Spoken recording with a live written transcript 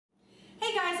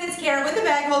it's Kara with the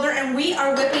bag holder, and we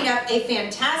are whipping up a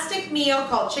fantastic meal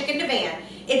called chicken divan.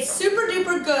 It's super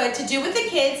duper good to do with the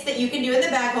kids that you can do in the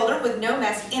bag holder with no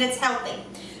mess, and it's healthy.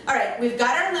 All right, we've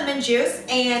got our lemon juice,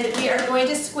 and we are going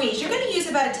to squeeze. You're going to use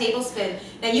about a tablespoon.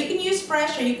 Now you can use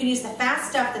fresh, or you can use the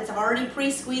fast stuff that's already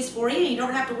pre-squeezed for you. You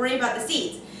don't have to worry about the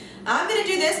seeds. I'm going to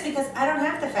do this because I don't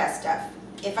have the fast stuff.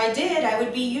 If I did, I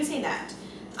would be using that.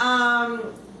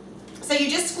 So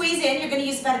you just squeeze in. You're going to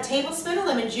use about a tablespoon of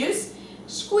lemon juice.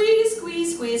 Squeeze,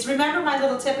 squeeze, squeeze. Remember my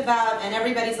little tip about, and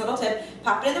everybody's little tip,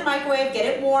 pop it in the microwave, get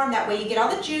it warm. That way you get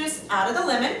all the juice out of the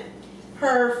lemon.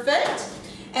 Perfect.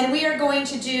 And we are going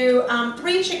to do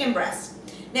 3 chicken breasts.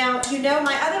 Now, you know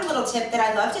my other little tip that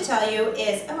I love to tell you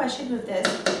is, oh, I should move this,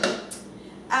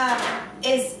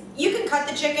 is you can cut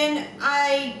the chicken.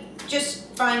 I just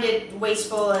find it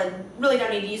wasteful and really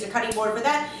don't need to use a cutting board for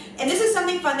that. And this is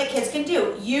something fun that kids can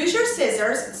do. Use your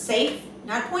scissors, safe,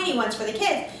 not pointy ones for the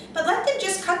kids, but let them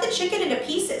just cut the chicken into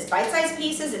pieces, bite-sized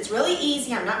pieces. It's really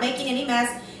easy. I'm not making any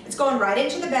mess. It's going right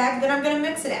into the bag, then I'm going to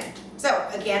mix it in. So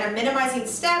again, I'm minimizing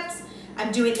steps.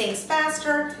 I'm doing things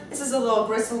faster. This is a little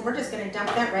gristle. We're just going to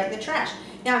dump that right in the trash.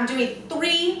 Now I'm doing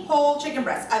 3 whole chicken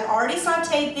breasts. I've already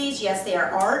sauteed these. Yes, they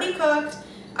are already cooked.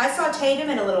 I sauteed them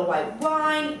in a little white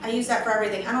wine. I use that for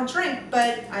everything. I don't drink,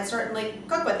 but I certainly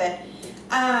cook with it.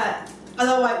 A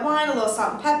little white wine, a little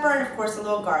salt and pepper, and of course a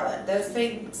little garlic. Those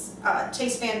things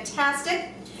taste fantastic.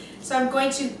 So I'm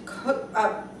going to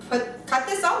cut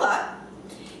this all up.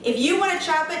 If you want to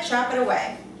chop it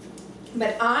away.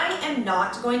 But I am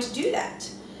not going to do that.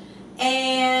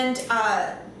 And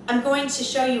I'm going to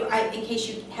show you, in case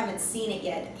you haven't seen it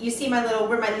yet. You see my little,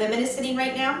 where my lemon is sitting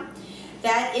right now?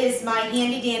 That is my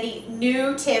handy dandy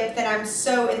new tip that I'm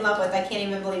so in love with. I can't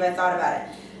even believe I thought about it.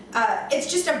 It's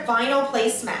just a vinyl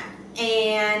placemat.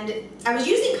 And I was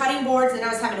using cutting boards and I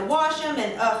was having to wash them,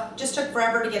 and just took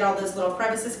forever to get all those little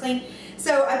crevices clean.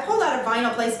 So I pulled out a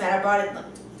vinyl placemat. I bought it,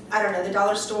 I don't know, the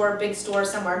dollar store, big store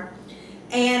somewhere.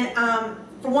 And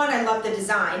for one, I love the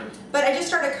design, but I just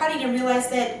started cutting and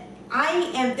realized that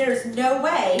there's no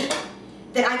way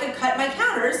that I could cut my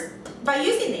counters by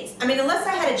using these. I mean, unless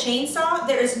I had a chainsaw,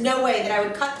 there is no way that I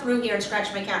would cut through here and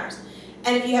scratch my counters.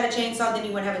 And if you had a chainsaw, then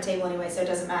you wouldn't have a table anyway, so it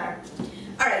doesn't matter.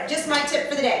 All right, just my tip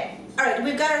for the day. All right,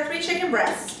 we've got our 3 chicken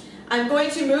breasts. I'm going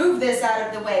to move this out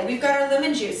of the way. We've got our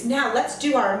lemon juice. Now let's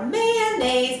do our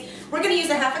mayonnaise. We're gonna use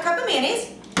a ½ cup of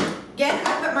mayonnaise. Again,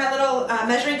 I put my little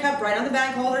measuring cup right on the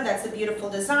bag holder. That's the beautiful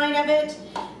design of it.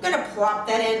 I'm gonna plop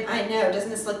that in. I know, doesn't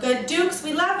this look good? Dukes,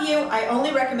 we love you. I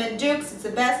only recommend Dukes, it's the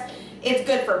best. It's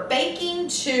good for baking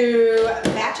to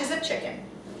batches of chicken.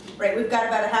 Right, we've got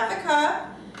about a ½ cup.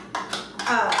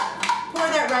 Pour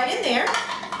that right in there.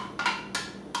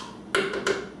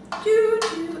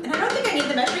 And I don't think I need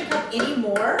the measuring cup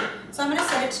anymore, so I'm gonna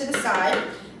set it to the side.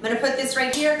 I'm gonna put this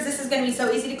right here because this is gonna be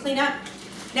so easy to clean up.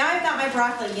 Now I've got my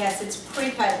broccoli. Yes, it's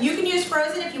pre-cut. You can use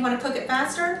frozen if you want to cook it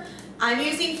faster. I'm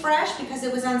using fresh because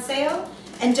it was on sale.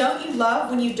 And don't you love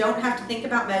when you don't have to think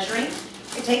about measuring?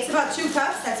 It takes about 2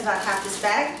 cups. That's about half this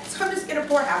bag. So I'm just going to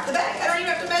pour half the bag. I don't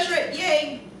even have to measure it.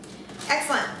 Yay.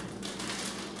 Excellent.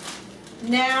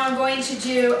 Now I'm going to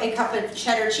do a cup of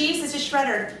cheddar cheese. This is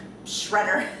shredder.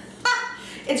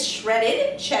 It's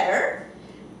shredded cheddar.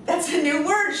 That's a new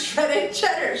word, shredded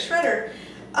cheddar, shredder.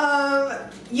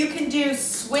 You can do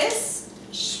Swiss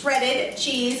shredded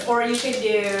cheese, or you can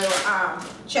do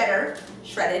cheddar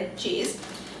shredded cheese.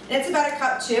 And it's about a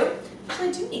cup too. Actually,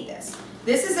 I do need this.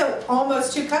 This is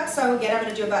almost 2 cups, so again, I'm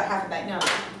going to do about half a bag. No,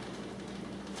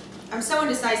 I'm so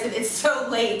indecisive. It's so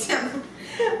late.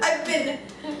 I've been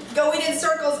going in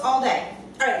circles all day.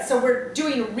 All right, so we're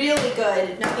doing really good.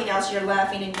 If nothing else, you're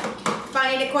laughing and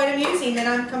finding it quite amusing that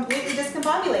I'm completely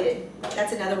discombobulated.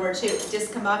 That's another word too,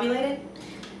 discombobulated.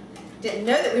 Didn't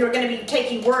know that we were going to be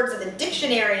taking words in the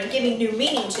dictionary and giving new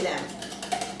meaning to them.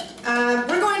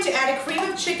 We're going to add a cream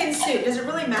of chicken soup. Does it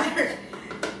really matter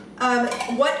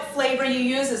what flavor you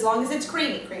use as long as it's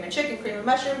creamy? Cream of chicken, cream of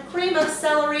mushroom, cream of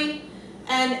celery,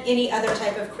 and any other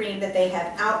type of cream that they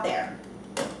have out there.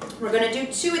 We're going to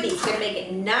do 2 of these. Going to make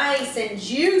it nice and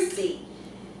juicy.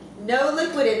 No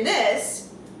liquid in this.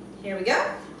 Here we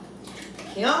go.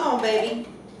 Come on, baby.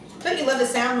 Don't you love the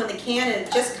sound when the can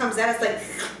just comes out? It's like,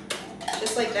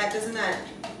 just like that. Isn't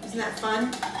that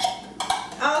fun?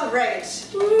 All right.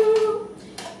 Woo.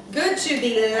 Good to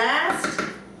the last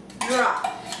drop.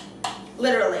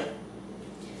 Literally.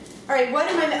 All right, what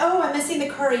am I, oh, I'm missing the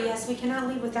curry. Yes, we cannot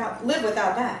live without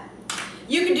that.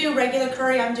 You can do regular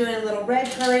curry. I'm doing a little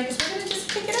red curry because we're going to just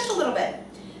pick it up a little bit.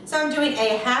 So I'm doing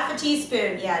a ½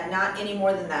 teaspoon. Yeah, not any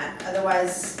more than that.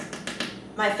 Otherwise,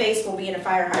 my face will be in a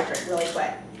fire hydrant really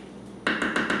quick.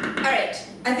 All right,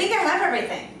 I think I have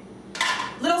everything.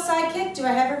 Little sidekick, do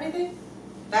I have everything?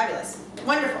 Fabulous,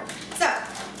 wonderful. So,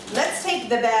 let's take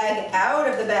the bag out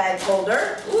of the bag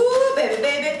holder. Ooh, baby,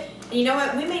 baby. And you know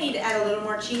what, we may need to add a little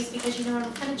more cheese because you know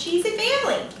I'm kind of cheesy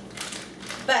family.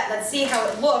 But let's see how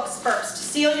it looks first.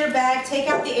 Seal your bag, take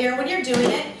out the air when you're doing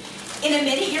it. In a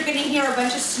minute, you're gonna hear a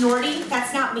bunch of snorting.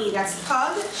 That's not me, that's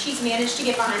Pug. She's managed to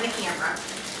get behind the camera.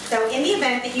 So in the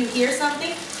event that you hear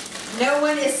something, no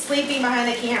one is sleeping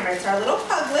behind the camera. It's our little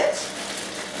Puglet.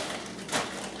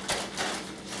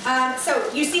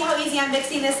 So you see how easy I'm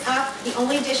mixing this up? The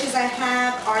only dishes I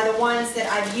have are the ones that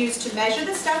I've used to measure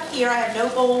the stuff here. I have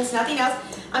no bowls, nothing else.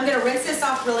 I'm gonna rinse this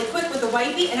off really quick with a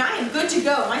wipey and I am good to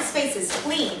go. My space is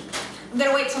clean. I'm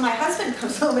gonna wait till my husband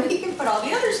comes home and he can put all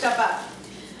the other stuff up.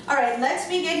 All right, let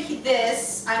me get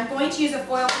this. I'm going to use a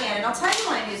foil pan and I'll tell you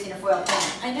why I'm using a foil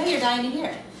pan. I know you're dying to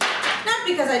hear. Not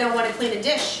because I don't want to clean a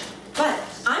dish, but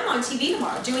I'm on TV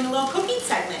tomorrow doing a little cooking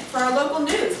segment for our local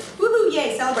news. Woohoo,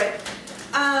 yay, celebrate.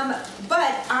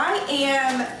 But I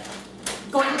am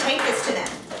going to take this to them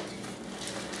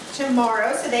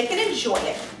tomorrow so they can enjoy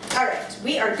it. All right,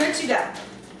 we are good to go.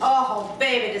 Oh,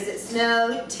 baby, does it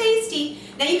smell tasty.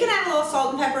 Now, you can add a little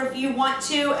salt and pepper if you want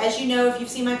to. As you know, if you've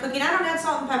seen my cooking, I don't add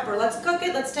salt and pepper. Let's cook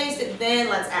it, let's taste it, then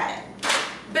let's add it.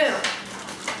 Boom.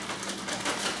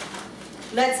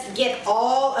 Let's get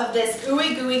all of this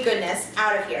ooey gooey goodness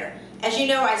out of here. As you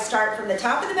know, I start from the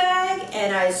top of the bag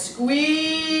and I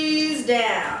squeeze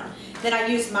down. Then I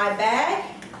use my bag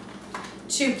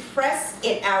to press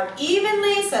it out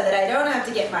evenly so that I don't have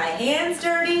to get my hands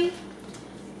dirty.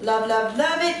 Love, love,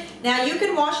 love it. Now you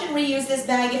can wash and reuse this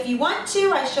bag if you want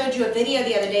to. I showed you a video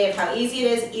the other day of how easy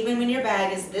it is, even when your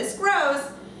bag is this gross,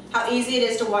 how easy it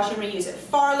is to wash and reuse it.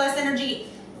 Far less energy,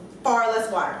 far less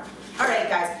water. All right,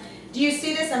 guys. Do you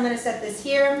see this? I'm gonna set this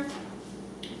here.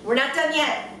 We're not done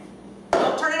yet.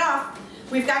 Don't turn it off.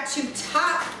 We've got to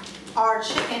top our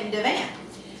chicken divan.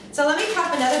 So let me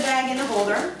pop another bag in the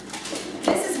holder.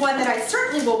 This is one that I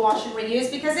certainly will wash and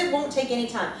reuse because it won't take any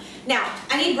time. Now,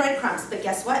 I need breadcrumbs, but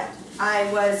guess what?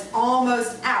 I was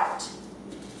almost out.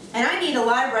 And I need a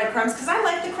lot of breadcrumbs because I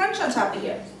like the crunch on top of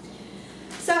here.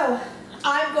 So,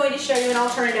 I'm going to show you an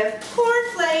alternative.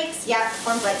 Cornflakes. Yeah,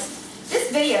 cornflakes.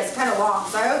 This video is kind of long,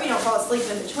 so I hope you don't fall asleep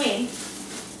in between.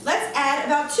 Let's add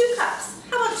about 2 cups.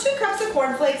 How about 2 cups of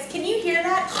cornflakes? Can you hear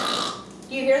that?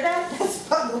 Do you hear that? That's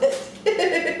Puglet.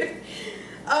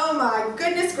 Oh my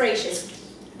goodness gracious.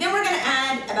 Then we're going to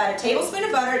add about a tablespoon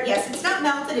of butter. Yes, it's not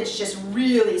melted, it's just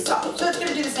really soft. So it's going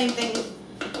to do the same thing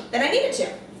that I need it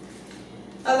to.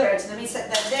 All right, so let me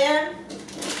set that there.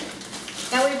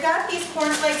 Now we've got these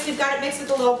cornflakes, we've got it mixed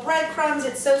with a little breadcrumbs.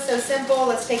 It's so, so simple.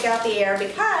 Let's take out the air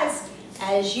because,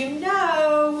 as you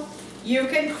know, you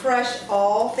can crush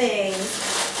all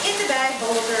things in the bag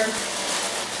holder.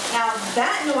 Now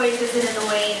that noise isn't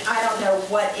annoying. I don't know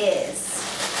what is.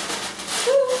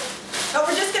 Woo. Oh,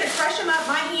 we're just going to crush them up.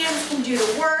 My hands can do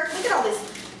the work. Look at all this.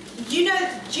 Do you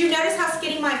notice how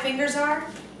skinny my fingers are?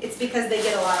 It's because they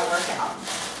get a lot of work out.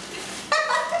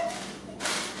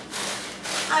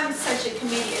 I'm such a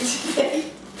comedian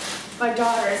today. My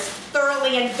daughter is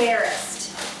thoroughly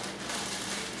embarrassed.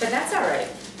 But that's all right.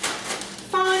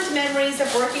 Fond memories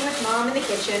of working with Mom in the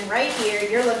kitchen. Right here.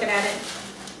 You're looking at it.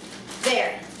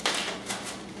 There.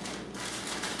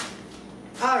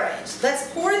 All right. Let's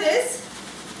pour this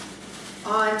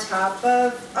on top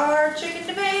of our chicken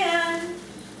divan,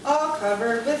 all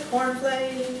covered with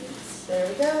cornflakes. There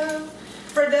we go.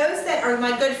 For those that are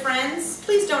my good friends,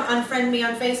 please don't unfriend me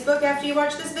on Facebook after you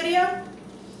watch this video.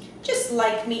 Just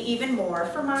like me even more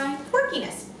for my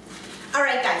quirkiness. All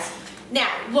right, guys. Now,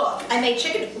 look, I made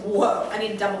chicken. Whoa, I need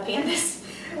to double pan this.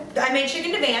 I made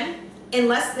chicken divan in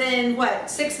less than,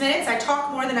 what, 6 minutes? I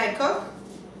talk more than I cook.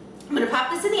 I'm going to pop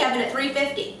this in the oven at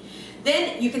 350.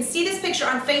 Then you can see this picture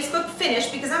on Facebook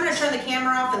finished because I'm going to turn the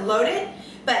camera off and load it.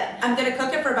 But I'm going to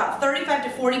cook it for about 35 to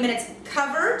 40 minutes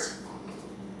covered.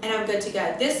 And I'm good to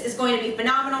go. This is going to be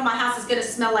phenomenal. My house is going to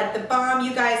smell like the bomb.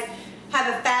 You guys have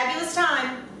a fabulous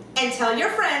time. And tell your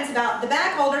friends about the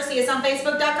bag holder. See us on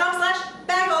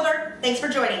Facebook.com/bag holder. Thanks for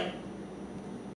joining.